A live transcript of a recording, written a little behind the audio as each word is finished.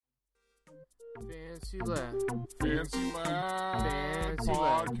Fancy lad. Fancy lad. Fancy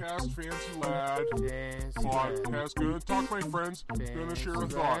Podcast Fancy lad. Fancy Podcast lad. gonna talk to my friends. Gonna share a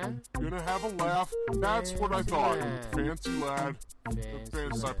Fancy thought. lad. Gonna have a laugh. That's what I thought. lad. Fancy lad. Fancy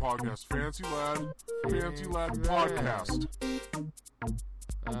Fancy lad. podcast. Fancy lad. Fancy lad Fancy podcast.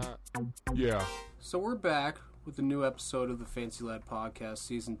 Yeah. So we're back with a new episode of the Fancy Lad Podcast,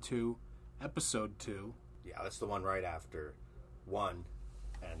 Season 2, Episode 2. Yeah, that's the one right after 1,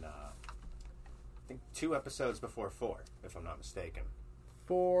 and I think 2 episodes before 4, if I'm not mistaken.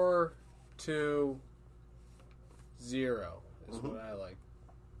 4, 2, 0 is what I like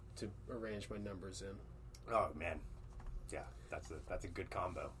to arrange my numbers in. Oh man, yeah, that's a good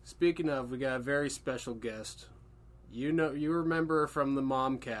combo. Speaking of, we got a very special guest. You remember from the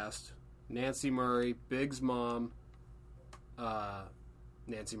Momcast, Nancy Murray, Big's mom,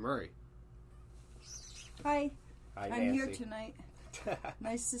 Nancy Murray. Hi, Hi, I'm here Nancy. tonight.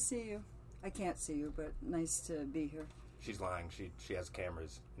 Nice to see you. I can't see you, but nice to be here. She's lying. She has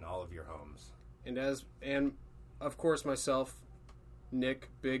cameras in all of your homes. And of course myself, Nick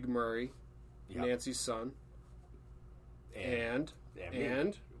Big Murray, Yep. Nancy's son, and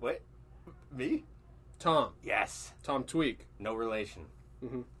me. What? Me? Tom Yes. Tweak, No relation.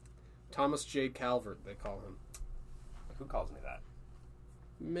 Thomas J. Calvert, they call him. Who calls me that?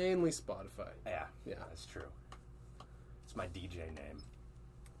 Mainly Spotify. Yeah, Yeah. that's true. It's my DJ name.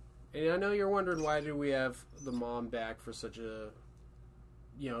 And I know you're wondering, why do we have the mom back for such a,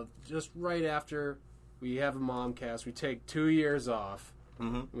 just right after we have a Momcast, we take 2 years off,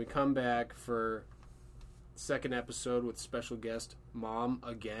 and we come back for second episode with special guest Mom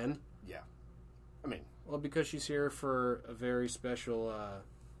again. Yeah. I mean, Well, because she's here for a very special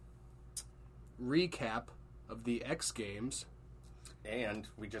recap of the X Games. and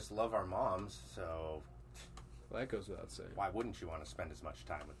we just love our moms, so Well, that goes without saying. why wouldn't you want to spend as much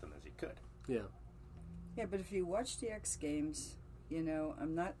time with them as you could? Yeah. Yeah, but if you watch the X Games,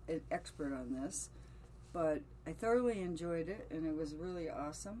 I'm not an expert on this, but I thoroughly enjoyed it, and it was really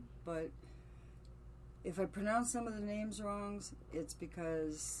awesome. But if I pronounce some of the names wrong, it's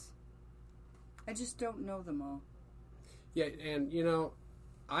because I just don't know them all. Yeah, and,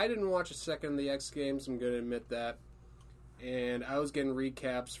 I didn't watch a second of the X Games, I'm going to admit that. And I was getting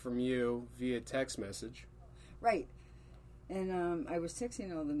recaps from you via text message. Right. And I was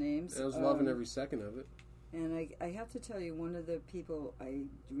texting all the names. I was loving every second of it. And I have to tell you, one of the people I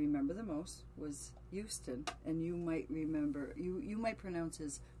remember the most was Houston. And you might remember, you might pronounce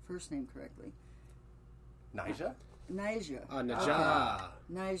his first name correctly. Nija? Nija. Najah.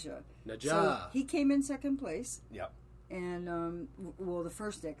 Nija. Najah. So he came in second place. Yep. And, the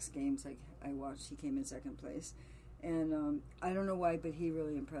first X Games I watched, he came in second place. And I don't know why, but he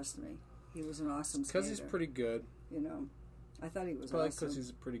really impressed me. He was an awesome skater. Because he's pretty good. I thought he was Probably awesome. because he's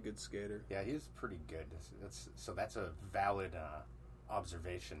a pretty good skater. Yeah, he was pretty good. That's a valid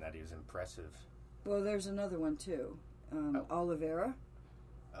observation that he was impressive. Well, there's another one, too. Oliveira,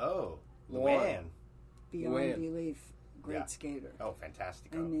 Oh, Luan. Luan. beyond Luan. belief, great Yeah. skater. Oh,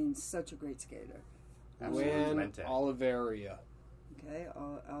 fantastic. I mean, such a great skater. Absolutely Luan meant it. Oliveira. Okay,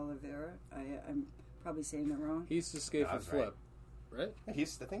 Oliveira. I'm probably saying that wrong. He used to skate No, for that's Flip, right? I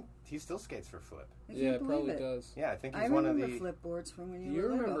think he still skates for Flip. I Yeah, can't probably believe it. does. Yeah, I think I he's one of remember the. flip boards from when you You were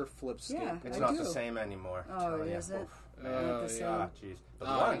remember little. Flip's Yeah, skateboard? It's I not do. the same anymore. Oh, Tell ya. is it? Oof. Not the same. Ah, jeez. But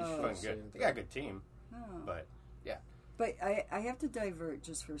Ah, Luan's oh. doing Same good. They got a good team, Oh. but yeah. But I have to divert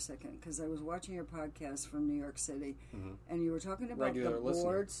just for a second because I was watching your podcast from New York City, and you were talking about Regular the listener.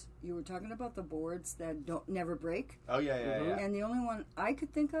 boards. You were talking about the boards that never break, Oh yeah. and the only one I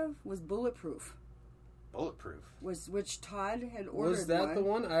could think of was Bulletproof, Bulletproof. which Todd had ordered. Was that the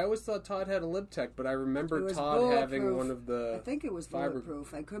one? I always thought Todd had a LibTech, but I It remember was Todd having Bulletproof. one of the I think it was fiber-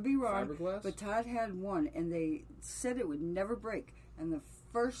 Bulletproof. I could be wrong, fiberglass? but Todd had one, and they said it would never break. And the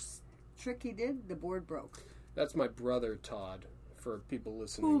first trick he did, the board broke. That's my brother Todd. For people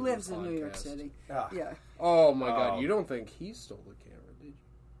listening, Who to lives the in New York podcast. City? Ah. Yeah. Oh my Oh. God! You don't think he stole the camera, did you?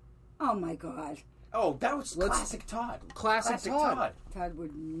 Oh my God. Oh, that was Let's- classic Todd. Classic Todd. Todd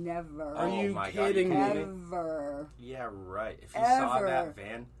would never. Are Oh you my God, kidding you me? kidding me? Ever. Yeah, right. If you saw Ever. that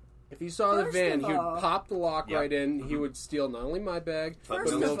van, If he saw the First van, of he would all- pop the lock Yep. right in. He would steal not only my bag, but First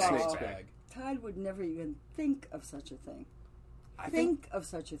the of milk all- snake's bag. Todd would never even think of such a thing. I think Think of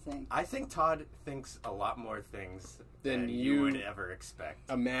such a thing. Todd thinks a lot more things Than than you- you would ever expect.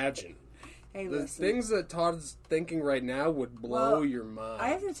 Imagine Hey, the listen. things that Todd's thinking right now would blow Well, your mind. I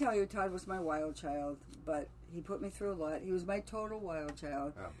have to tell you, Todd was my wild child, but he put me through a lot. He was my total wild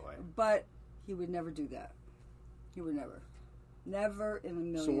child. Oh boy. But he would never do that. He would never. Never in a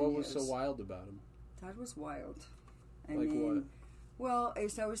million So what was years. so wild about him? Todd was wild. I Like mean, Well, I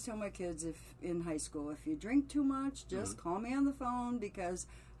used to always tell my kids if in high school, if you drink too much, just call me on the phone because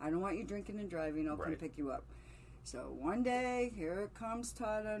I don't want you drinking and driving. I'll come Right. pick you up. So one day, here comes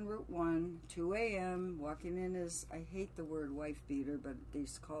Todd on Route 1, 2 a.m., walking in his, I hate the word wife beater, but they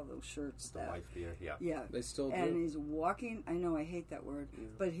used to call those shirts The that. wife beer, yeah. Yeah. They still do. And he's walking, I know I hate that word,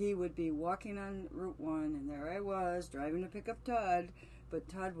 but he would be walking on Route 1, and there I was, driving to pick up Todd, but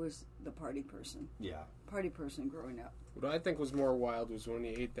Todd was the party person growing up. What I think was more wild was when he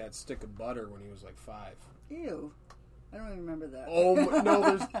ate that stick of butter when he was like 5. Ew. I don't even remember that. Oh, no,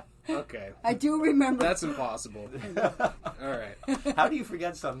 there's... Okay. I do remember. That's impossible. All right. How do you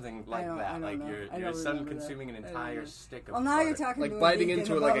forget something like I don't that? Like know. I your don't son remember that. consuming an I don't entire know. stick of Well, now butter. you're talking Like to biting vegan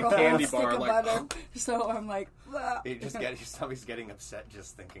into it about like a a whole candy stick bar, of like- butter. So I'm like, "Blah." You just get somebody's getting upset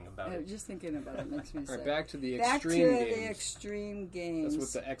just thinking about it. Just thinking about it makes me All sick. right, back to the Back to extreme the games. extreme games.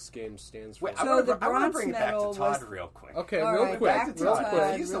 That's what the X Games stands for. Wait, So I want the to bronze bring it back to medal Todd was- real quick. Okay, All real right, quick. back to Real Todd.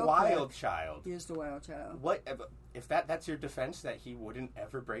 quick. He's the real wild quick. child. He is the wild child. What if that's your defense that he wouldn't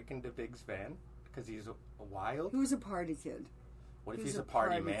ever break into Big's van because he's a wild? He was a party kid. What if he he's was a a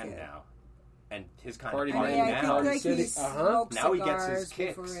party party man kid. now? And his kind Party of I party mean, I man. now think like City. he Uh-huh. smoked Now he gets his cigars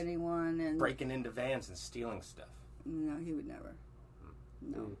kicks. before anyone, and breaking into vans and stealing stuff. no, he would never.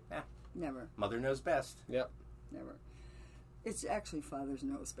 No, Eh, never, mother knows best. Yep. never. It's actually Father's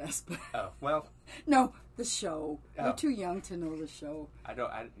knows best, but Oh well, no, the show. Oh. You're too young to know the show. I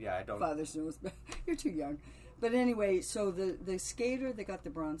don't. I don't. Father's knows best. You're too young. But anyway, so the skater that got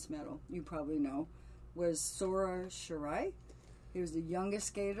the bronze medal, you probably know, was Sora Shirai. He was the youngest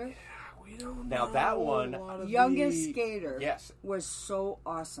skater. We don't Now know that one- a lot of Youngest the skater. Yes. Was so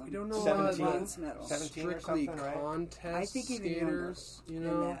awesome. We don't know He a lot won of the 17? bronze medal. 17 or strictly something, right? contest I think even skaters, younger you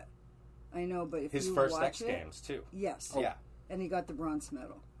than know. that. I know, but if His you first watch X it, Games too. yes, Yeah. and he got the bronze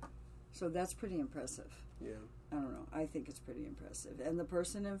medal. So that's pretty impressive. Yeah. I don't know. I think it's pretty impressive. And the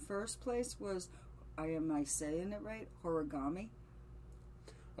person in first place was, am I saying it right? Horigami.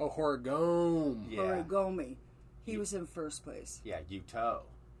 Oh, Horigome. Yeah. Horigami. He was in first place. Yeah. Yuto.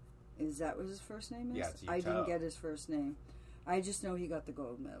 Is that what his first name is? Yeah, it's I didn't Yuto. get his first name. I just know he got the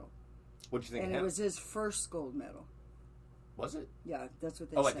gold medal. What'd you think And of it him? was his first gold medal. Was it? Yeah, that's what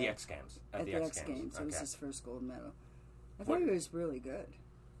they Oh, said. at the X Games. At the X Games. It was Okay. his first gold medal. I What- thought he was really good.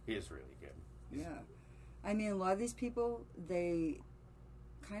 He is really good. Yeah. I mean, a lot of these people, they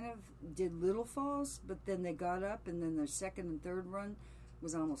kind of did little falls, but then they got up, and then their second and third run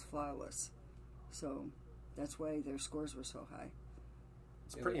was almost flawless. So that's why their scores were so high.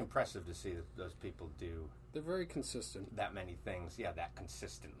 It's pretty impressive to see that those people do They're very consistent. that many things. Yeah, that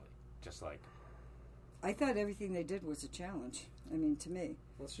consistently. Just like I thought everything they did was a challenge. I mean, to me.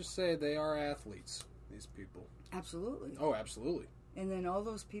 Let's just say they are athletes, these people. Absolutely. Oh, absolutely. And then all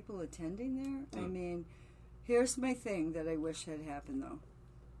those people attending there, I mean, here's my thing that I wish had happened, though,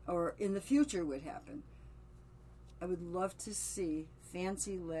 or in the future would happen. I would love to see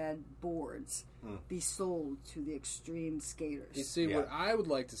Fancy Lad boards be sold to the extreme skaters. You see, Yeah. what I would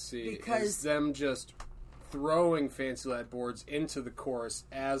like to see Because- is them just throwing Fancy Lad boards into the course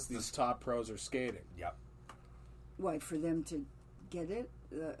as these top pros are skating. yep. Why, for them to get it?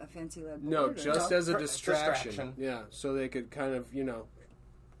 A Fancy Lad board? No, or- just No, as a for- distraction. distraction. Yeah, so they could kind of, you know,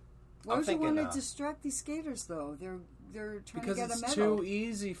 Why I'm would you thinking, want to distract these skaters, though? They're trying because to get a it's medal. too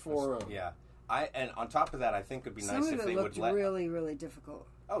easy for them. Yeah. And on top of that, I think it'd be Some nice of if it they looked would let. really, really difficult.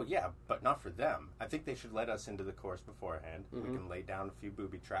 Oh yeah, but not for them. I think they should let us into the course beforehand. We can lay down a few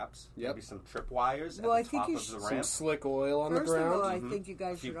booby traps, Yep. maybe some trip wires Well, at I the think top you of the should- Some ramp. slick oil on First the ground. of all, I think you A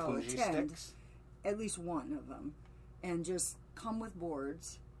guys few should all bougie attend. sticks. At least one of them, and just come with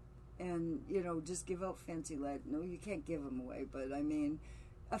boards, and just give out Fancy Lad. No, you can't give them away, but I mean,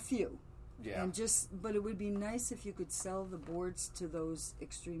 a few. Yeah. And but it would be nice if you could sell the boards to those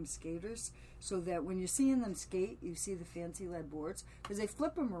extreme skaters, so that when you're seeing them skate, you see the Fancy Lad boards, because they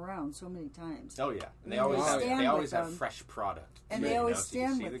flip them around so many times. Oh yeah, and they And always you have, stand they with always have them. fresh product. And too, they you always know, so you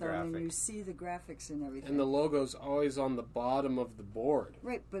stand see with the them, and graphic. you see the graphics and everything. And the logo's always on the bottom of the board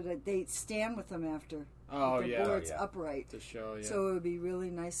Right, but they stand with them after. Oh, with the yeah. boards Oh, yeah. upright. to show you. So it would be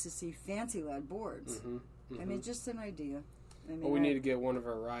really nice to see Fancy Lad boards. Mm-hmm. I mean, just an idea. I mean, Well, we need to get one of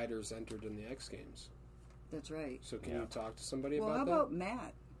our riders entered in the X Games. That's right. So can Yeah. you talk to somebody Well, about how that? about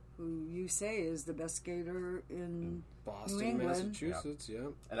Matt, who you say is the best skater in Boston, New England? Massachusetts, yeah.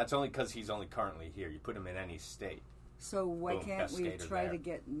 And that's only because he's only currently here. You put him in any state. So why Boom, can't best we skater try there. to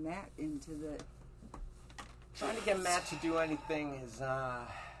get Matt into the? Trying to get Matt to do anything is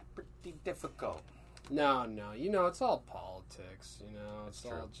pretty difficult. No, it's all politics. It's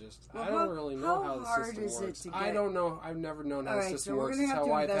true. all just. Well, I don't really know how the hard system is it works. to I get- don't know. I've never known how All the right, system so we're works. gonna That's have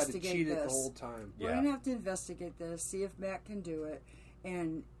how to I've had to investigate cheat it the this. whole time. We're Yeah. gonna have to investigate this, see if Matt can do it,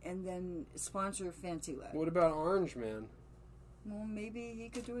 and then sponsor Fancy Lad. What about Orange Man? Well, maybe he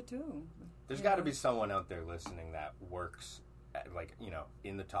could do it too. There's You got to know? be someone out there listening that works, at,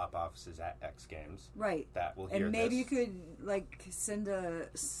 in the top offices at X Games Right. that will hear And maybe you this. could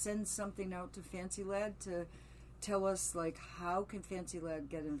send something out to Fancy Lad to tell us how can Fancy Lad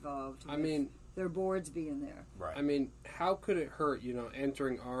get involved? I with mean, their boards being there. Right. I mean, how could it hurt?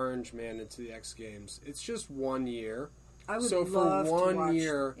 Entering Orange Man into the X Games. It's just 1 year. I would So for love to 1 watch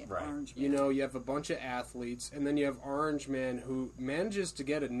year, Right. Orange Man. You have a bunch of athletes, and then you have Orange Man who manages to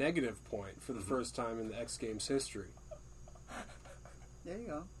get a negative point for the first time in the X Games history. There you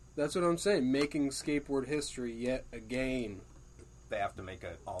go. That's what I'm saying. Making skateboard history yet again. They have to make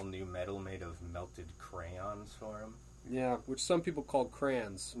an all-new medal made of melted crayons for him. Yeah, which some people call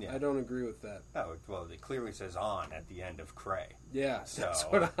crayons. Yeah. I don't agree with that. Oh, well, it clearly says on at the end of cray. Yeah, So- that's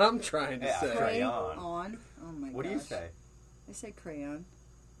what I'm trying to Yeah, say. Crayon. Crayon. Oh my What do you gosh. say? I say crayon.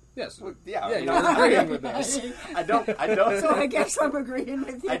 Yes. Well, yeah, Yeah, I you're mean, agreeing with us. I don't. So I guess I'm agreeing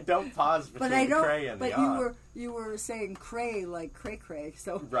with you. I don't pause between But I the don't. cray and But the on. you were saying cray like cray.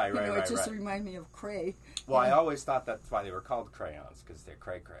 So Right, right, It right, just right. reminded me of cray. Well, I always thought that's why they were called crayons, because they're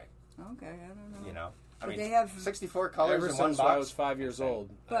cray. Okay, I don't know. You know, I But mean, they have- 64 colors Ever in one since box. I was 5 years old,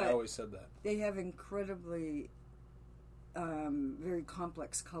 But- I always said that. They have incredibly very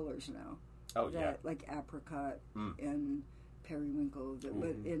complex colors now. Oh yeah, Like apricot Mm. and periwinkle.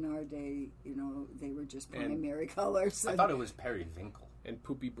 But in our day, they were just And- primary colors. I thought it was periwinkle. And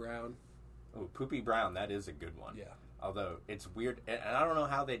Poopy Brown. Oh, Poopy Brown, that is a good one. Yeah. Although it's weird, and I don't know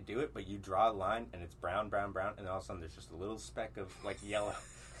how they do it, but you draw a line and it's brown, brown, brown, and all of a sudden there's just a little speck of yellow.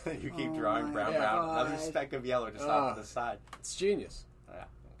 You keep Oh drawing my brown, brown, another God. speck of yellow just off to the side. It's genius.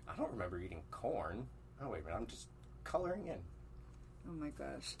 I don't remember eating corn. Oh wait a minute, I'm just coloring in. Oh my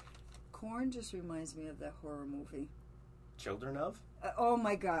gosh. Corn just reminds me of that horror movie. Children of? Oh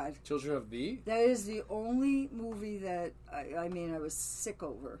my God. Children of the? That is the only movie that I was sick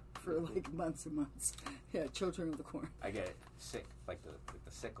over for months and months. Yeah, Children of the Corn. I get it. Sick, like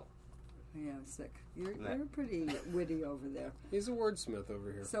the sickle. Yeah, I'm sick. You're That- pretty witty over there. He's a wordsmith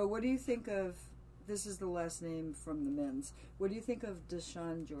over here. So, what do you think of? This is the last name from the men's. What do you think of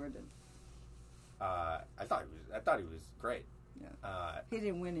Deshaun Jordan? I thought he was great. Yeah. He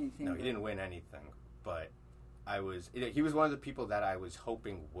didn't win anything. No, he but- didn't win anything, but he was one of the people that I was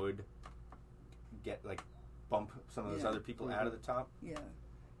hoping would get bump some of those Yeah. other people out of the top. Yeah.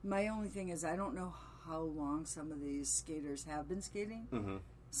 My only thing is, I don't know how long some of these skaters have been skating. Mm-hmm.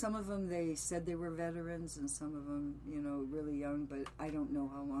 Some of them, they said they were veterans, and some of them, really young, but I don't know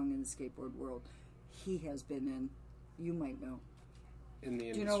how long in the skateboard world he has been in. You might know. In the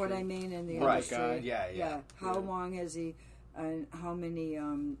industry. Do you know what I mean in the Right. industry? Guy. Yeah. How Yeah. long has he, and how many,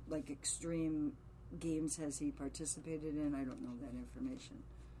 extreme games has he participated in? I don't know that information.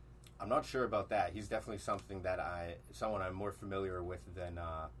 I'm not sure about that. He's definitely someone I'm more familiar with than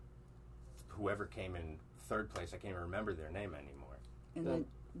whoever came in third place. I can't even remember their name anymore. And Yeah. then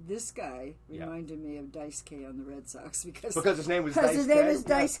this guy Yeah. reminded me of Dice K on the Red Sox because Because his name was because Dice his name K? is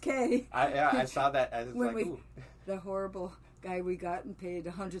Dice K. I saw that. I was When like, we- ooh. The horrible guy we got and paid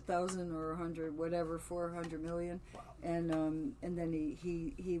 100,000 or 100 whatever 400 million, and then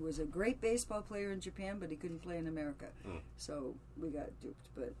he was a great baseball player in Japan, but he couldn't play in America, so we got duped.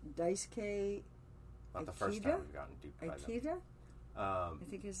 But Dice K. Not the first Akita? time we've gotten duped by them. Akita, I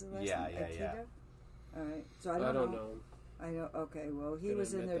think is the last yeah, name. yeah, Akita. yeah. All right, so I I don't don't know. know. I know. Okay, well he Gonna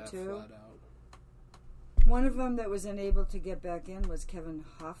was in admit there that too. flat out. One of them that was unable to get back in was Kevin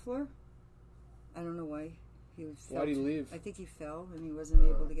Hoffler. I don't know why he fell. Why'd he leave? I think he fell and he wasn't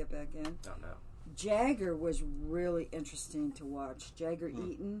able to get back in. No, no. Jagger was really interesting to watch. Jagger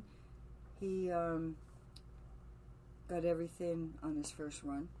Eaton, he got everything on his first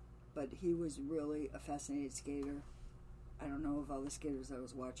run, but he was really a fascinating skater. I don't know of all the skaters I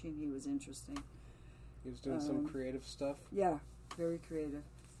was watching. He was interesting. He was doing some creative stuff. Yeah, very creative.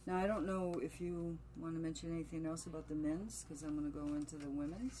 Now, I don't know if you want to mention anything else about the men's, because I'm going to go into the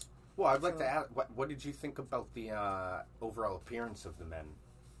women's. Well, I'd like So- to ask, what did you think about the overall appearance of the men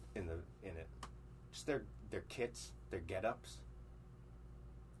in it? Just their kits, their get-ups,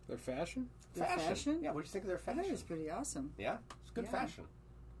 Their fashion? Their fashion? Yeah, what did you think of their I fashion? thought it was pretty awesome. Yeah, it's good Yeah. fashion.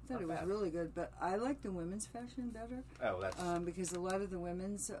 I thought Not it was bad. really good, but I like the women's fashion better. Oh, that's Because a lot of the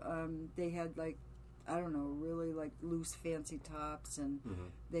women's, they had really loose, fancy tops, and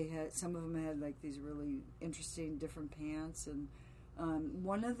they had some of them had these really interesting, different pants. And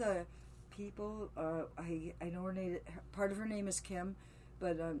one of the people. I know her name. Part of her name is Kim,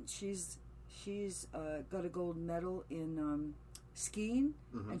 but she's got a gold medal in skiing,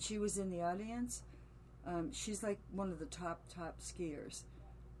 and she was in the audience. She's like one of the top skiers.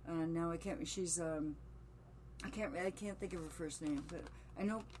 Now I can't. She's I can't think of her first name, but I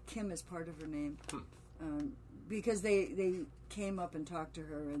know Kim is part of her name. Because they came up and talked to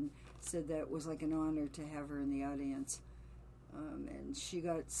her and said that it was like an honor to have her in the audience. And she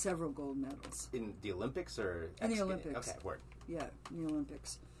got several gold medals. In the Olympics or? In the X-Games? Olympics. Okay, word. Yeah, in the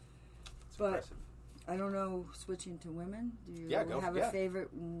Olympics. It's But impressive. I don't know, switching to women, do you have yeah. a favorite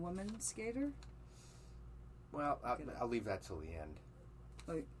woman skater? Well, I'll leave that till the end.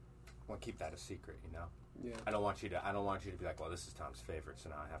 Like, I want to keep that a secret, you know. Yeah. I don't want you to be like, well, this is Tom's favorite, so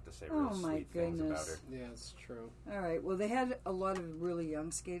now I have to say real Oh, my sweet things about her. goodness. Yeah, it's true. all right, well, they had a lot of really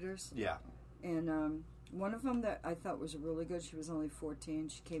young skaters. Yeah. And one of them that I thought was really good, she was only 14.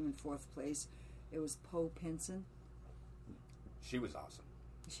 She came in 4th place. It was Poe Pinson. She was awesome.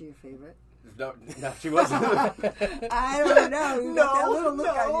 Is she your favorite? No, she wasn't. I don't know. You got that little look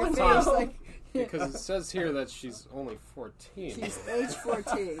on your face. no. Like, Because it says here that she's only 14. she's age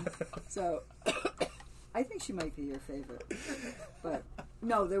 14. So I think she might be your favorite. But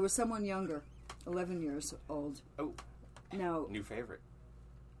no, there was someone younger, 11 years old. Oh, Now, new favorite.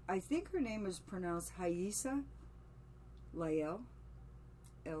 I think her name is pronounced Haisa Lael.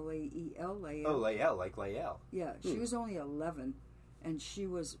 Lael. Lael. Oh, Lael, like Lael. Yeah, she was only 11, and she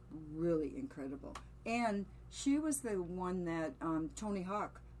was really incredible. And she was the one that Tony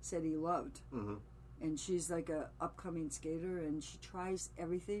Hawk said he loved. Mm-hmm. And she's like a upcoming skater, and she tries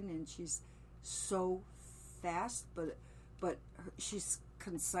everything, and she's so fast, but she's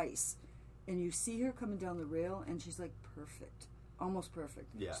concise. And you see her coming down the rail, and she's like perfect, almost perfect.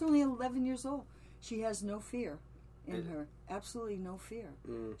 Yeah. She's only 11 years old. She has no fear in her, absolutely no fear.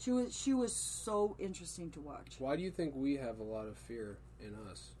 She was so interesting to watch. Why do you think we have a lot of fear in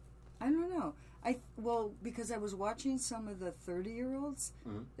us? I don't know. Because I was watching some of the 30-year-olds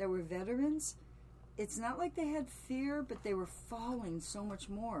that were veterans. It's not like they had fear, but they were falling so much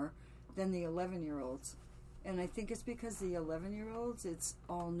more than the 11-year-olds. And I think it's because the 11-year-olds, it's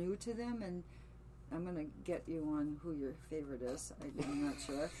all new to them. And I'm going to get you on who your favorite is. I'm not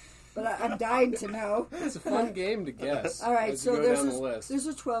sure. But I'm dying to know. It's a fun game to guess. All right, as so you go down the list. there's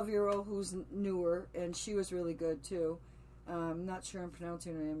a 12-year-old who's newer, and she was really good, too. I'm not sure I'm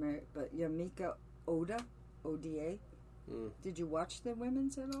pronouncing her name right, but Yamika Oda, O-D-A. Did you watch the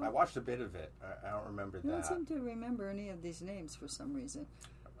women's at all? I watched a bit of it. I don't remember I don't that. seem to remember any of these names for some reason.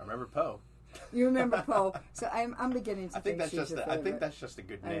 I remember Poe. You remember Poe, so I'm beginning to I think that's she's just your I favorite. think that's just a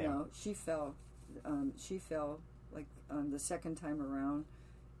good I name. know. She fell like the second time around,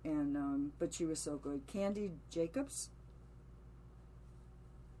 and but she was so good. Candy Jacobs.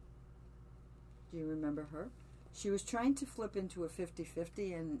 Do you remember her? She was trying to flip into a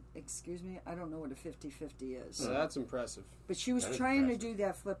 50-50, and excuse me, I don't know what a 50-50 is. So that's impressive. But she was That is trying impressive. to do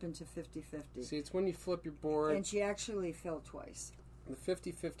that flip into 50-50. See, it's when you flip your board. And she actually fell twice. The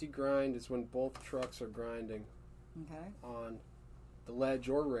 50-50 grind is when both trucks are grinding Okay? on the ledge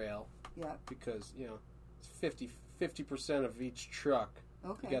or rail Yeah. because, it's 50% of each truck.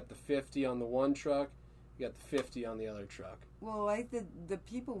 Okay. You got the 50 on the one truck, you got the 50 on the other truck. Well, the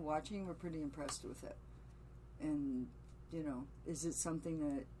people watching were pretty impressed with it. And, is it something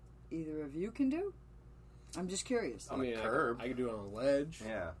that either of you can do? I'm just curious. On a curb. I could do it on a ledge.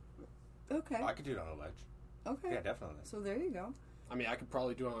 Yeah. Okay. Oh, I could do it on a ledge. Okay. Yeah, definitely. So there you go. I mean, I could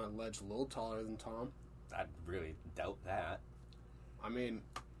probably do it on a ledge a little taller than Tom. I really doubt that. I mean,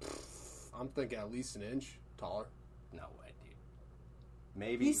 I'm thinking at least an inch taller. No way, dude.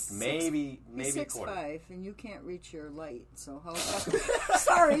 Maybe, He's maybe He's quarter. 6'5", and you can't reach your light. So how?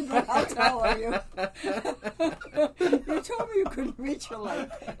 Sorry, but how tall are you? You told me you couldn't reach your light,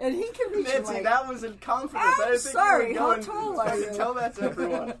 and he can reach your Nancy, light. that was in confidence. I'm I didn't think sorry, you how were going, tall are you? Tell that to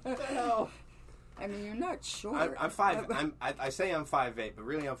everyone. What the hell? I mean, you're not short. I'm 5. I say I'm 5'8", but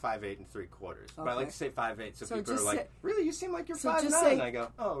really I'm 5'8" and 3/4. But I like to say 5'8", so people are just like, say- "Really? You seem like you're so 5'9". just say- I go,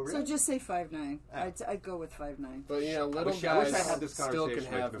 "Oh, really?" So just say 5'9". Ah. I'd go with 5'9". But little I wish guys I had this still can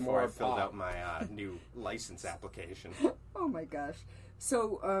conversation with have you before more I filled pop. out my new license application. Oh my gosh!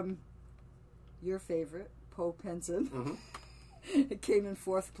 So, your favorite, Poe Pinson, Mm-hmm. it came in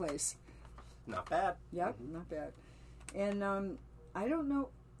 4th place. Not bad. Yep, not bad. And I don't know.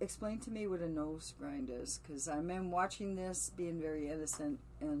 Explain to me what a nose grind is, because I'm watching this, being very innocent,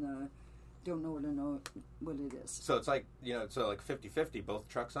 and don't know what it is. So it's like, so like 50-50, both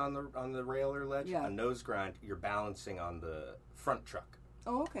trucks on the rail or ledge. Yeah. A nose grind, you're balancing on the front truck.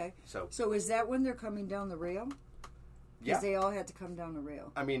 Oh, okay. So So is that when they're coming down the rail? Yeah. they all had to come down a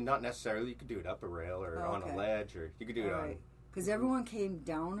rail. I mean, not necessarily. You could do it up a rail or on Okay. a ledge, or you could do it on. Because everyone came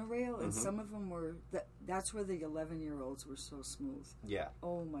down a rail, and Mhm. some of them were. That's where the 11-year-olds were so smooth. Yeah.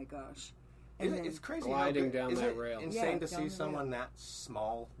 Oh my gosh! It's crazy. gliding how good, down isn't that it rail. Insane Yeah, to down see the someone rail. that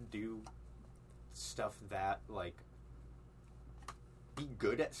small do stuff that like be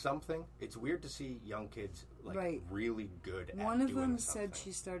good at something. It's weird to see young kids like Right. really good at One of doing them something. said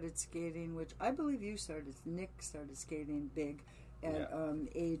she started skating, which I believe you started. Nick started skating big at Yeah.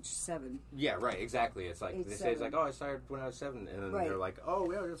 age 7. Yeah, right. Exactly. It's like Age they say it's 7. like, oh, I started when I was 7, and then Right. they're like, oh,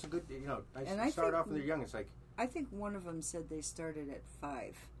 yeah, that's a good, nice And to I start think- off when they're young. It's like I think one of them said they started at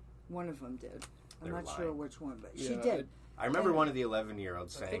 5. One of them did. I'm They're not sure lying. which one, but she Yeah, did. I remember And- one of the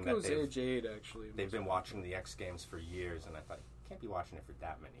 11-year-olds I saying think it that was age 8 actually. they've been watching the X Games for years, and I thought, you can't be watching it for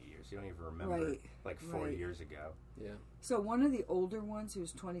that many years. You don't even remember Right, like 4 right. years ago. Yeah, So one of the older ones, who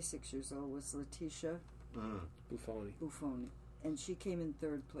was 26 years old, was Letitia Buffoni. Buffoni, and she came in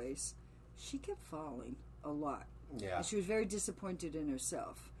 3rd place. She kept falling a lot. Yeah. And she was very disappointed in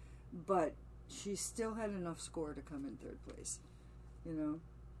herself, but she still had enough score to come in 3rd place. You know,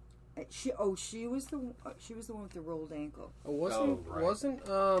 she was the one with the rolled ankle. Oh, wasn't right.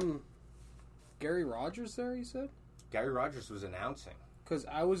 wasn't Gary Rogers there? You said. Gary Rogers was announcing. Because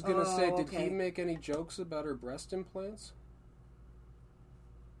I was gonna Oh, say, did okay. he make any jokes about her breast implants?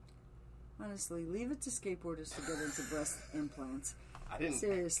 Honestly, leave it to skateboarders to get into breast implants. I didn't.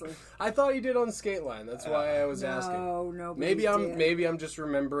 Seriously, I thought he did on Skateline. That's why I was asking. no. Maybe I'm just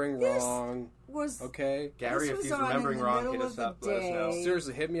remembering This- wrong. Was Okay. Gary, This if was he's on in remembering the wrong, middle hit of us the up. Let us know. day.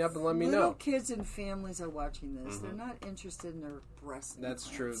 Seriously, hit me up and let me little know. kids and families are watching this. Mm-hmm. They're not interested in their breast. That's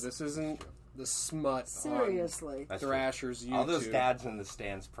true. implants. This isn't the smut Seriously. on That's true. Thrasher's YouTube. All those dads in the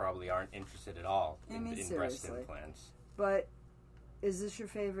stands probably aren't interested at all I in, mean, in breast seriously. implants. But is this your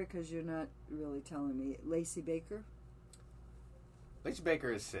favorite? Because you're not really telling me. Lacey Baker. Lacey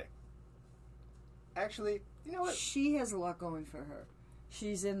Baker is sick. Actually, you know what? She has a lot going for her.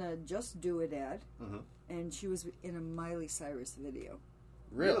 She's in a Just Do It ad, Mhm. and she was in a Miley Cyrus video.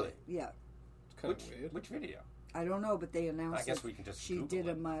 Really? Yeah. It's kind of weird. Which video? I don't know, but they announced I guess that we can just she Google did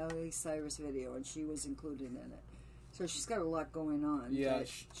a it. Miley Cyrus video, and she was included in it. So she's got a lot going on. Yeah, but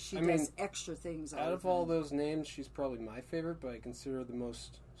she I does mean, extra things. Out the of all time. those names, she's probably my favorite, but I consider her the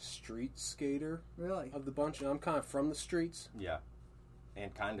most street skater Really? of the bunch. And I'm kind of from the streets. Yeah.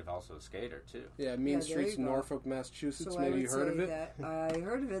 And kind of also a skater, too. Yeah, Mean Yeah, there Streets, you go. Norfolk, Massachusetts. So I Maybe would you heard say of it? that I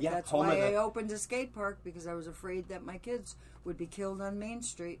heard of it. Yeah, That's home why of the- I opened a skate park, because I was afraid that my kids would be killed on Main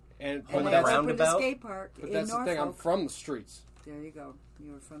Street. And Home And of I the opened a roundabout? skate park but in that's the Norfolk. thing. I'm from the streets, There you go.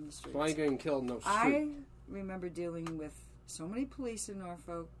 You were from the streets. so I ain't getting killed in no street. I remember dealing with so many police in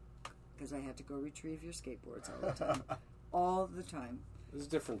Norfolk because I had to go retrieve your skateboards all the time. All the time. It was a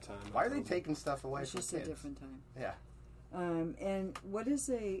different time. Why are they I told taking stuff away It's from just kids? a different time. Yeah. And what is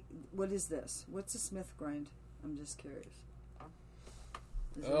this? What's a Smith grind? I'm just curious.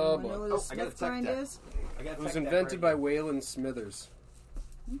 Does Oh, anyone boy. know what Oh, a I got a Smith tech grind deck. is? I got It was invented by Waylon Smithers.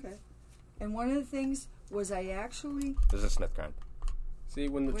 Okay. And one of the things was I actually There's a Smith grind. See,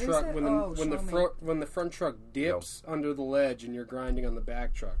 when the What is truck, that? when the Oh, when the show me. front truck dips under the ledge, and you're grinding on the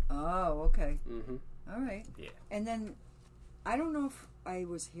back truck. Oh, okay. Mm-hmm. All right. Yeah. And then I don't know if I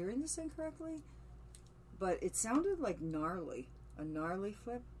was hearing this incorrectly, but it sounded like gnarly, a gnarly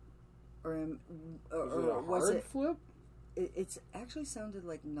flip, or Was it a was hard it? flip? It's actually sounded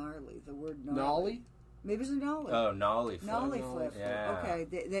like gnarly. The word gnarly. Nollie? Maybe it's a gnarly. Oh, nollie flip. Nollie Nollie flip. Yeah.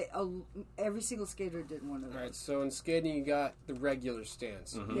 Okay. Every single skater did one of All right, those. so in skating, you got the regular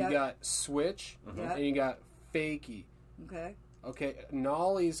stance. Mhm. You Yeah. got switch, Yeah. and you got fakie. Okay. Okay,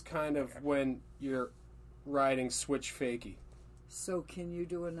 nollie's kind of when you're riding switch fakie. So can you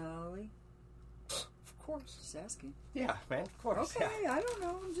do a nollie? Of course. Just asking. Yeah, man. Of course. Okay. I don't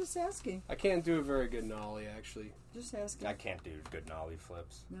know. I'm just asking. I can't do a very good nollie, actually. Just asking. I can't do good nollie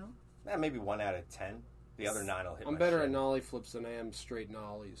flips. No. Maybe 1 out of 10. The other 9 will hit I'm my better shin. at nollie flips than I am straight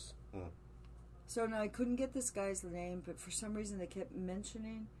nollies. So now I couldn't get this guy's name, but for some reason they kept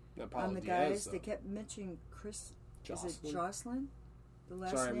mentioning Now, on Paulo the Diaz, guys. though. They kept mentioning Chris. Is it Jocelyn? Jocelyn? The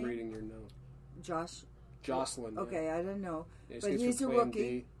last Sorry, name. I'm reading your note. Josh. Jocelyn. yeah. Okay, I didn't know, Yeah, he but skates he's for a Plan rookie.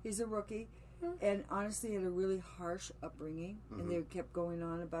 D. He's a rookie, and honestly had a really harsh upbringing, and they kept going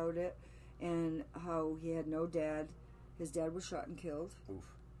on about it, and how he had no dad. His dad was shot and killed, Oof.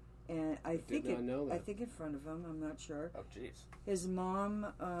 and I think not know that. I think in front of him. I'm not sure. Oh, jeez. His mom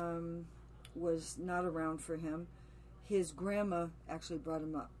was not around for him. His grandma actually brought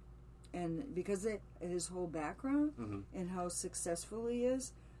him up, and because of his whole background and how successful he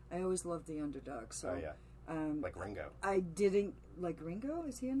is, I always loved the underdog. So Oh, yeah. Like Ringo. I didn't like Ringo.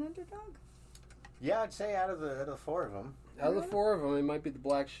 Is he an underdog? Yeah, I'd say out of the four of them. Out of the four of them, it might be the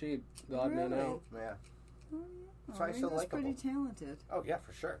black sheep, the odd man Really? out. Yeah. Oh, That's why he's so Ringo's likable. pretty talented. Oh yeah,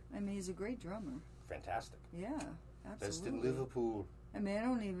 for sure. I mean, he's a great drummer. Fantastic. Yeah, Best in absolutely. Liverpool. I mean, I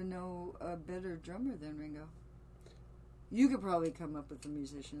don't even know a better drummer than Ringo. You could probably come up with a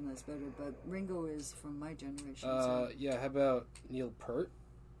musician that's better, but Ringo is from my generation. So Yeah, how about Neil Peart?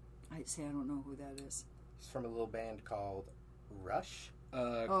 I'd say I don't know who that is. He's from a little band called Rush.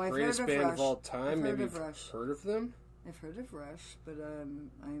 I've Greatest heard of band Rush. of all time. I've heard Maybe of you've Rush. heard of them? I've heard of Rush, but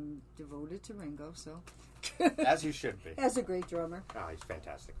I'm devoted to Ringo, so. As you should be. As a great drummer. Oh, he's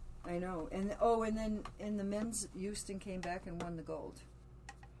fantastic. I know. And then in the men's, Houston came back and won the gold.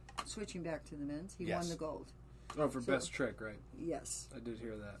 Switching back to the men's, he won Yes. the gold. Oh, for So- best trick, right? Yes. I did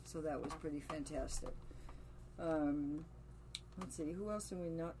hear that. So that was pretty fantastic. Let's see, who else did we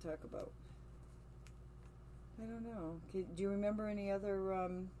not talk about? I don't know. Do you remember any other,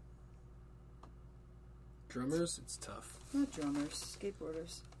 Drummers, it's tough. not drummers,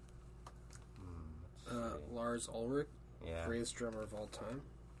 skateboarders? Let's see. Lars Ulrich, Yeah. greatest drummer of all time.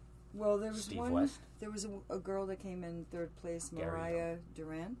 Well, there was Steve one. West. There was a girl that came in third place, Gary. Mariah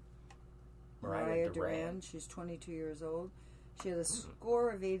Duran. Mariah Duran. She's 22 years old. She had a score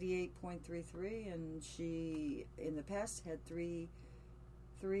of 88.33, and she, in the past, had three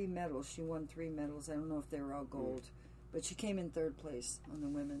medals. She won 3 medals. I don't know if they were all gold, but she came in third place on the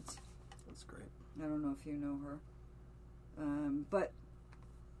women's. That's great. I don't know if you know her, but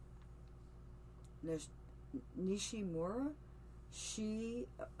there's Nishimura. She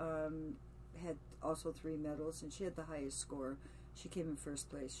had also 3 medals, and she had the highest score. She came in first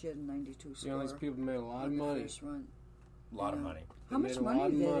place. She had a 92 score. You know, these people made a lot of on the money. first run. A lot of Yeah. money. How They much made a money lot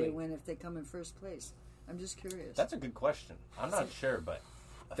of do they money. win if they come in first place? I'm just curious. That's a good question. I'm not sure, but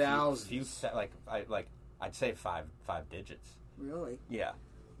Thousands. I'd say five digits. Really? Yeah.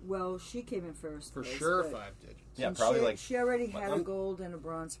 Well, she came in first For place, sure, but- 5 digits. Yeah, and probably she already but had a I'm- gold and a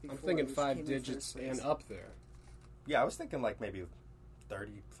bronze before. I'm thinking but she 5 came in digits first place. and up there. Yeah, I was thinking like maybe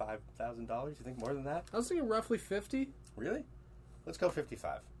 $35,000. You think more than that? I was thinking roughly 50. Really? Let's go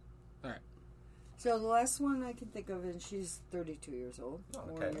 55. So the last one I can think of, and she's 32 years old, Oh,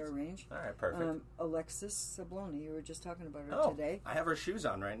 more okay. in your range. All right, perfect. Alexis Sabloni. You were just talking about her Oh, today. I have her shoes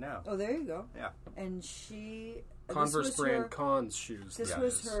on right now. Oh, there you go. Yeah. And she Converse this was brand her, Cons shoes. This that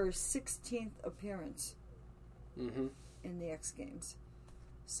was is. her 16th appearance Mm-hmm. in the X Games.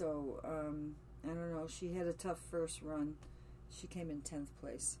 So I don't know. She had a tough first run. She came in 10th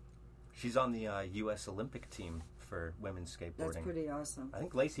place. She's on the U.S. Olympic team for women's skateboarding. That's pretty awesome. I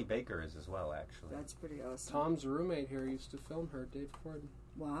think Lacey Baker is as well, actually. That's pretty awesome. Tom's roommate here used to film her, Dave Corden.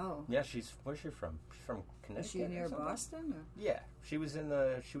 Wow. Yeah, where's she from? She's from Is Connecticut. she or near something? Boston? Or? Yeah, she was on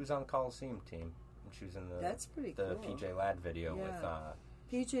the Coliseum team. And she was in That's pretty the cool. PJ Ladd video Yeah.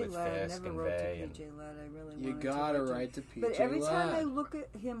 with PJ with Ladd. I Fisk never and wrote Vay to and- PJ Ladd. I really You wanted gotta to write to PJ But every time I Ladd. look at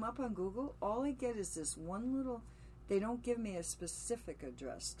him up on Google, all I get is this one little. They don't give me a specific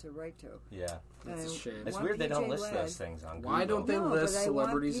address to write to. Yeah. That's a I shame. It's want weird they don't PJ list Ladd. those things on Google. Why don't they No, list but I want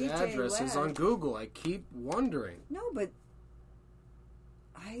celebrities' PJ addresses Ladd. on Google? I keep wondering. No, but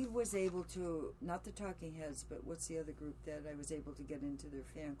I was able to, not the Talking Heads, but what's the other group that I was able to get into their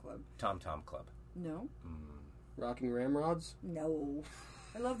fan club? Tom Club. No? Rocking Ramrods? No.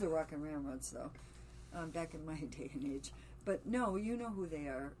 I love the Rock and Ramrods, though, back in my day and age. But no, you know who they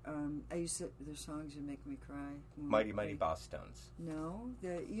are. I used to, their songs would make me cry. Mighty Boss Stones. No,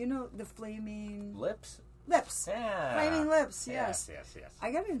 the Flaming Lips? Lips. Yeah. Flaming Lips, yes. Yes.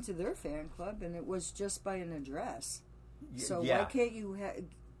 I got into their fan club, and it was just by an address. So yeah. why can't you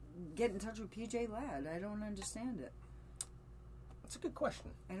get in touch with PJ Ladd? I don't understand it. That's a good question.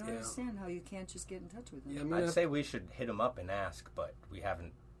 I don't Yeah. understand how you can't just get in touch with him. Yeah, I mean, I'd say we should hit him up and ask, but we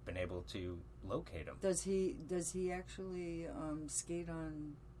haven't been able to locate him. Does he actually skate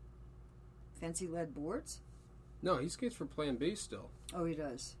on fancy lead boards? no, he skates for Plan B still. Oh, he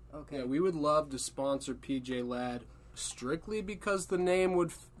does. Okay. Yeah, we would love to sponsor PJ Ladd strictly because the name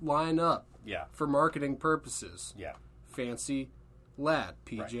would line up Yeah. for marketing purposes. Yeah. Fancy Ladd,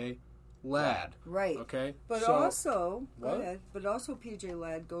 PJ Ladd. Right. Okay? But So- also, go What? ahead. But also, PJ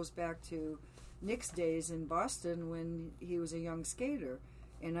Ladd goes back to Nick's days in Boston when he was a young skater,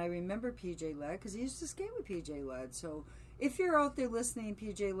 and I remember PJ Ladd because he used to skate with PJ Ladd. So, if you're out there listening,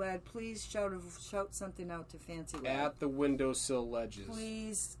 PJ Ladd, please shout something out to Fancy Ladd. at the windowsill ledges.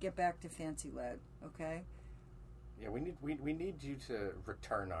 Please get back to Fancy Ladd, okay? Yeah, we need you to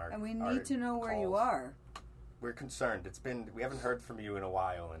return our And we our need to know where you calls. are. We're concerned. We haven't heard from you in a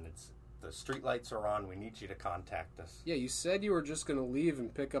while, and the streetlights are on. We need you to contact us. Yeah, you said you were just going to leave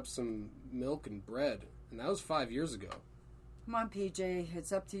and pick up some milk and bread, and that was 5 years ago. Come on, PJ.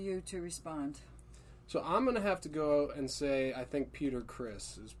 It's up to you to respond. So I'm going to have to go and say I think Peter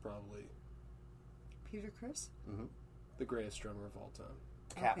Criss is probably Peter Criss? the greatest drummer of all time.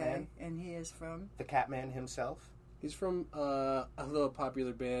 Catman. Okay, and he is from? The Catman himself. He's from a little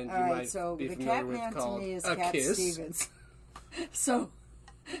popular band All you right, might so be the familiar with Catman to called me is A Cat Kiss. Stevens. So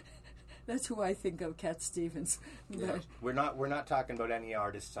that's who I think of, Cat Stevens. Yeah. But, We're not talking about any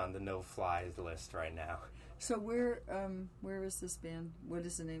artists on the no-flies list right now. so where is this band? What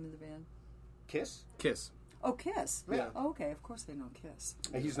is the name of the band? Kiss? Kiss. Oh, Kiss. Yeah. Oh, okay, of course I know Kiss.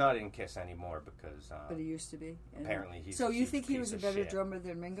 He's not in Kiss anymore because But he used to be. And- apparently he's So a you huge think he piece was a of better shit. drummer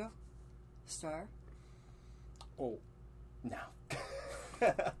than Ringo Starr? Oh, No.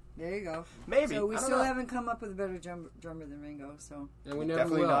 There you go. Maybe. So we I don't still know. haven't come up with a better drummer than Ringo. So and we never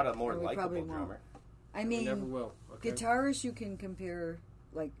Definitely will. not a more And we probably likable won't. drummer. I We mean, never will. Okay. guitarists you can compare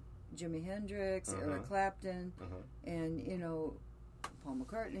like Jimi Hendrix, Eric Clapton, and Paul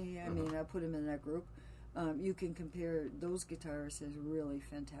McCartney. I mean, I put him in that group. You can compare those guitarists as really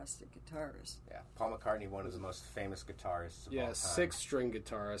fantastic guitarists. Yeah, Paul McCartney, one of the most famous guitarists of all Yeah, time. 6-string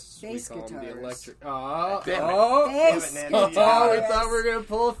guitarists. Bass we call them the guitarist. electric. Oh, Damn it. oh, Bass Nancy. oh, we guitarist. thought we were going to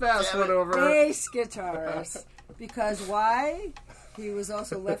pull a fast Damn one it. over. Bass guitarist. Because why? He was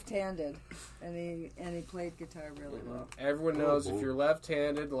also left-handed, and he played guitar really well. Everyone knows Oh, if you're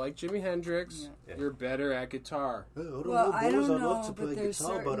left-handed, like Jimi Hendrix, Yeah. you're better at guitar. Well, I don't know, but there's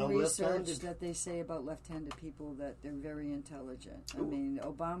certain research that they say about left-handed people that they're very intelligent. I mean,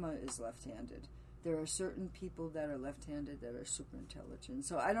 Obama is left-handed. There are certain people that are left-handed that are super intelligent.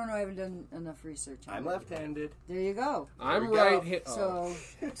 So I don't know. I haven't done enough research on I'm it. left-handed. There you go. I'm we go. right-handed. So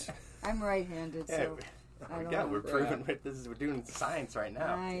I'm right-handed. Yeah, So I don't yeah, know. we're proving with this. We're doing science right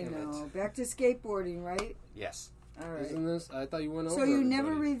now. I Damn it. know. Back to skateboarding, right? Yes. All right. Isn't this? I thought you went over. So you everybody.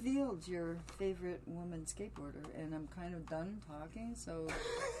 never revealed your favorite woman skateboarder, and I'm kind of done talking. So,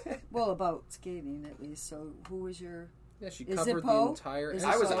 well, about skating at least. So, who was your? Yeah, she Is it covered the Poe? entire. Is it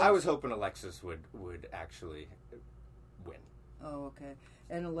episode. so? I was hoping Alexis would actually win. Oh, okay.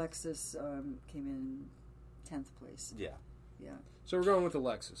 And Alexis came in 10th place. Yeah. Yeah. So we're going with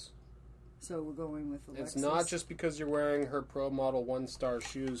Alexis. So we're going with Alexis. It's not just because you're wearing her Pro Model 1-star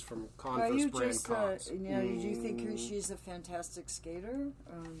shoes from Well, Converse you brand just, comps. do you think she's a fantastic skater?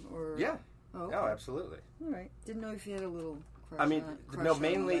 Or Yeah. Oh, okay. No, absolutely. All right. Didn't know if you had a little crush I mean, on, crush no, on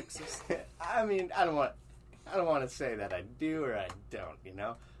mainly. Alexis. I mean, I don't want to say that I do or I don't,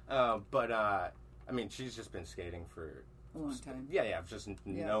 But I mean, she's just been skating for A long time. Yeah, I've just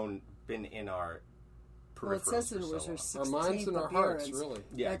been in our Well, it peripherals says that for it was so her long. Our minds 16th and our hearts, appearance. really.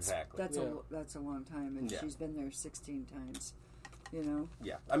 Yeah, That's, exactly. That's a long time, and Yeah. she's been there 16 times.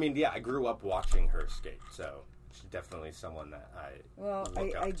 Yeah, I mean, I grew up watching her skate, so she's definitely someone that I Well,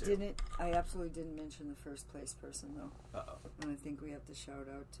 look up I to. didn't. I absolutely didn't mention the first place person though, Uh-oh. and I think we have to shout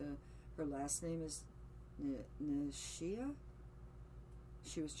out to her last name is Nishia.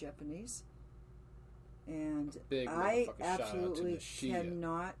 She was Japanese, and Big I motherfucking shout out to absolutely Nishia.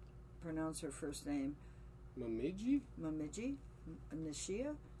 cannot pronounce her first name. Momiji? Momiji,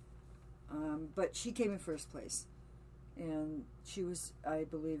 Nishia, but she came in first place, and she was, I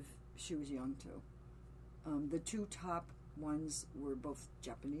believe, she was young too. The two top ones were both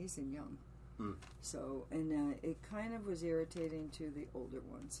Japanese and young, so and it kind of was irritating to the older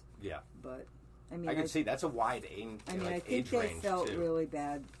ones. Yeah, But I mean, I can see that's a wide aim. I mean, I think age they range felt too. really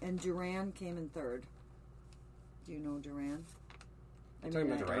bad, and Duran came in third. Do you know Duran? I Talking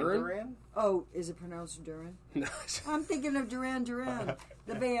mean, about I- Duran? Duran? Oh, is it pronounced Duran? No. I'm thinking of Duran Duran,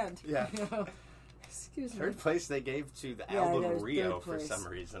 the band. Yeah. You know? Excuse me. Third place they gave to the Yeah, album there's Rio third for place. some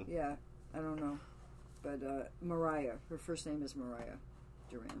reason. Yeah, I don't know. But Mariah, her first name is Mariah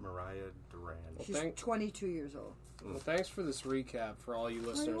Duran. Mariah Duran. She's thank- 22 years old. Well, thanks for this recap for all you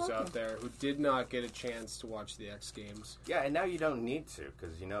listeners welcome. out there who did not get a chance to watch the X Games. Yeah, and now you don't need to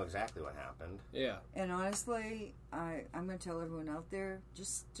because you know exactly what happened. Yeah. And honestly, I'm going to tell everyone out there,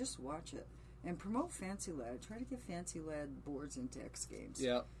 just watch it. And promote Fancy Lad. Try to get Fancy Lad boards into X Games.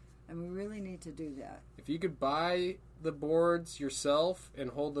 Yeah. And we really need to do that. If you could buy the boards yourself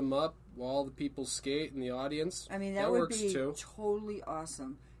and hold them up while the people skate in the audience, I mean, that would works be too. totally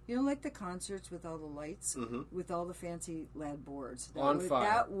awesome. You know, like the concerts with all the lights, with all the Fancy Lad boards. On fire.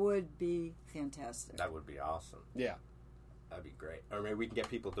 That would be fantastic. That would be awesome. Yeah. That'd be great. Or maybe we can get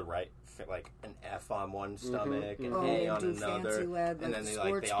people to write like an F on one stomach and Oh, A and on do another, Fancy Lad, and like then they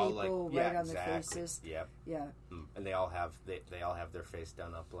sports all people yeah, right on their exactly. faces. Yep. Yeah. And they all have their face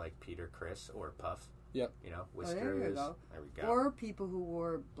done up like Peter Criss or Puff. Yep. You know, Oh, whiskers. there you go. There we go. Or people who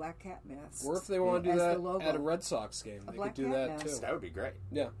wore black cat masks. Or if they want to do as the that logo. at a Red Sox game, they Black could do Cat that mask. too. That would be great.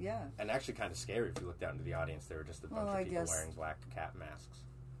 Yeah. Yeah. And actually kind of scary if you looked out into the audience. There were just a bunch Well, of I people guess- wearing black cat masks.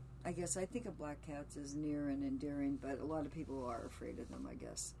 I guess I think of black cats as near and endearing, but a lot of people are afraid of them, I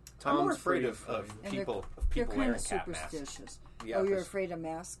guess. I'm more Tom's afraid pretty of And people They're kind wearing of cat masks. superstitious. Yeah, oh, you're 'cause- afraid of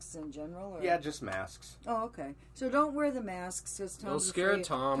masks in general? Or? Yeah, just masks. Oh, okay. So don't wear the masks. Because Don't scare afraid.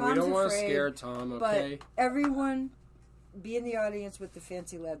 Tom. We Tom's don't want to afraid, scare Tom, okay? But everyone, be in the audience with the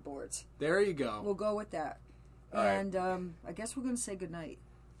Fancy Lad boards. There you go. We'll go with that. All right. And I guess we're going to say goodnight,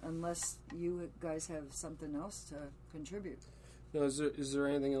 unless you guys have something else to contribute. Now, is there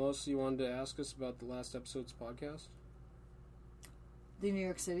anything else you wanted to ask us about the last episode's podcast? The New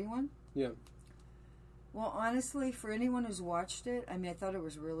York City one? Yeah. Well, honestly, for anyone who's watched it, I mean, I thought it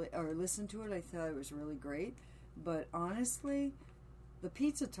was really, or listened to it, I thought it was really great. But honestly, the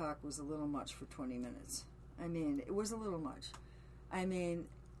pizza talk was a little much for 20 minutes. I mean, it was a little much. I mean,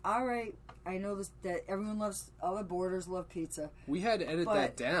 all right, I know that everyone loves, all the boarders love pizza. We had to edit But-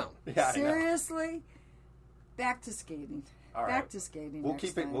 that down. Yeah, I know. Seriously, back to skating. All Back right. to skating. We'll next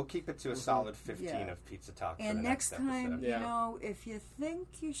keep it. time. We'll keep it to a solid 15 Yeah. of pizza talk. For And the next next time, episode. you Yeah. know, if you think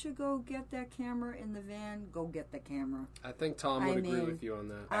you should go get that camera in the van, go get the camera. I think Tom would agree with you on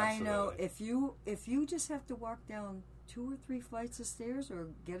that. I know Absolutely. if you just have to walk down 2 or 3 flights of stairs or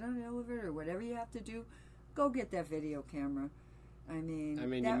get on an elevator or whatever you have to do, go get that video camera. I mean,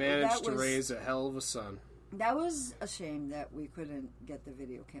 you that managed to was- raise a hell of a son. That was a shame that we couldn't get the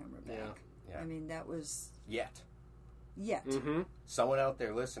video camera back. Yeah. I mean, that was Yet, yet. Mm-hmm. someone out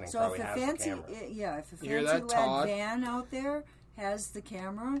there listening So probably if a has fancy, the camera. if a You hear fancy that, lad Todd? van out there has the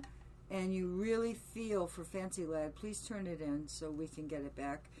camera, and you really feel for Fancy Lad, please turn it in so we can get it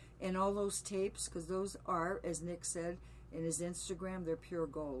back. And all those tapes, because those are, as Nick said in his Instagram, they're pure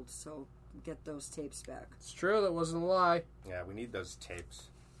gold. So get those tapes back. It's true. That wasn't a lie. Yeah, we need those tapes.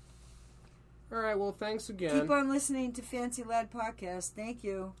 All right. Well, thanks again. Keep on listening to Fancy Lad Podcast. Thank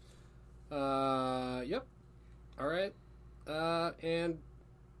you. Yep. All right. And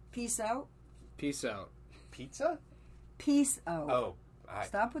Peace out. peace out. Pizza? Peace out. Oh,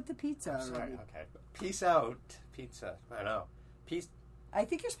 Stop with the pizza I'm sorry. already. Okay. Peace out. Pizza. I know. Peace. I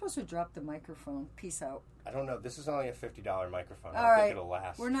think you're supposed to drop the microphone. Peace out. I don't know. This is only a $50 microphone. I All don't right. think it'll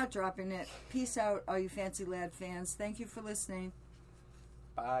last. We're not dropping it. Peace out, all you Fancy Lad fans. Thank you for listening.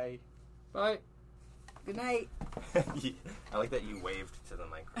 Bye. Bye. Good night. I like that you waved to the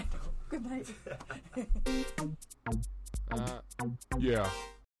microphone. Good night. Yeah.